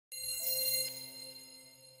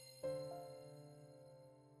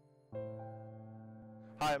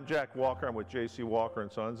Hi, I'm Jack Walker. I'm with J.C. Walker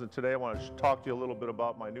 & Sons, and today I want to talk to you a little bit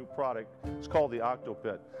about my new product. It's called the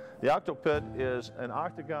Octopit. The Octopit is an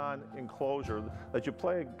octagon enclosure that you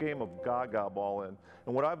play a game of GaGa ball in.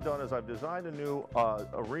 And what I've done is I've designed a new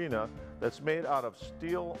arena that's made out of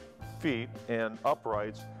steel feet and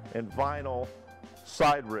uprights and vinyl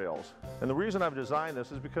side rails. And the reason I've designed this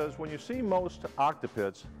is because when you see most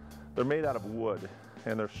Octopits, they're made out of wood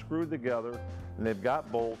and they're screwed together and they've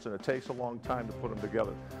got bolts and it takes a long time to put them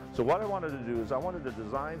together. So what I wanted to do is I wanted to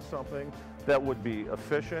design something that would be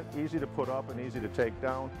efficient, easy to put up and easy to take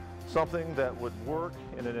down, something that would work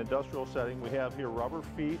in an industrial setting. We have here rubber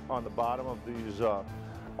feet on the bottom of these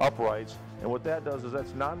uprights, and what that does is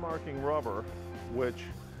that's non-marking rubber which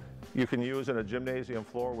you can use in a gymnasium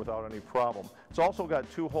floor without any problem. It's also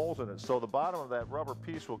got two holes in it, so the bottom of that rubber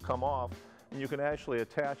piece will come off and you can actually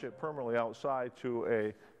attach it permanently outside to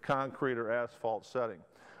a concrete or asphalt setting.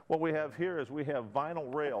 What we have here is we have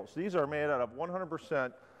vinyl rails. These are made out of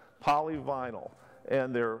 100% polyvinyl,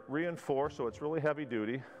 and they're reinforced, so it's really heavy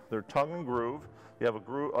duty. They're tongue and groove. You have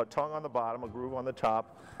a tongue on the bottom, a groove on the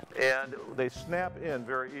top, and they snap in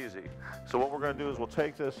very easy. So what we're going to do is we'll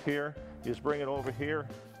take this here, you just bring it over here,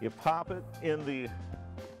 you pop it in the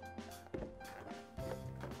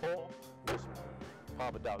hole, just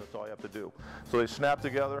pop it down, that's all you have to do. So they snap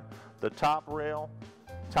together. The top rail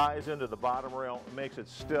ties into the bottom rail, it makes it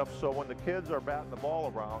stiff, so when the kids are batting the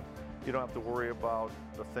ball around, you don't have to worry about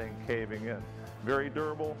the thing caving in. Very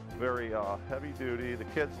durable, very heavy duty, the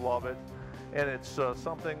kids love it, and it's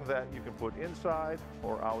something that you can put inside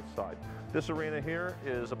or outside. This arena here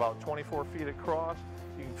is about 24 feet across.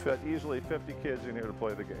 You can fit easily 50 kids in here to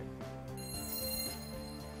play the game.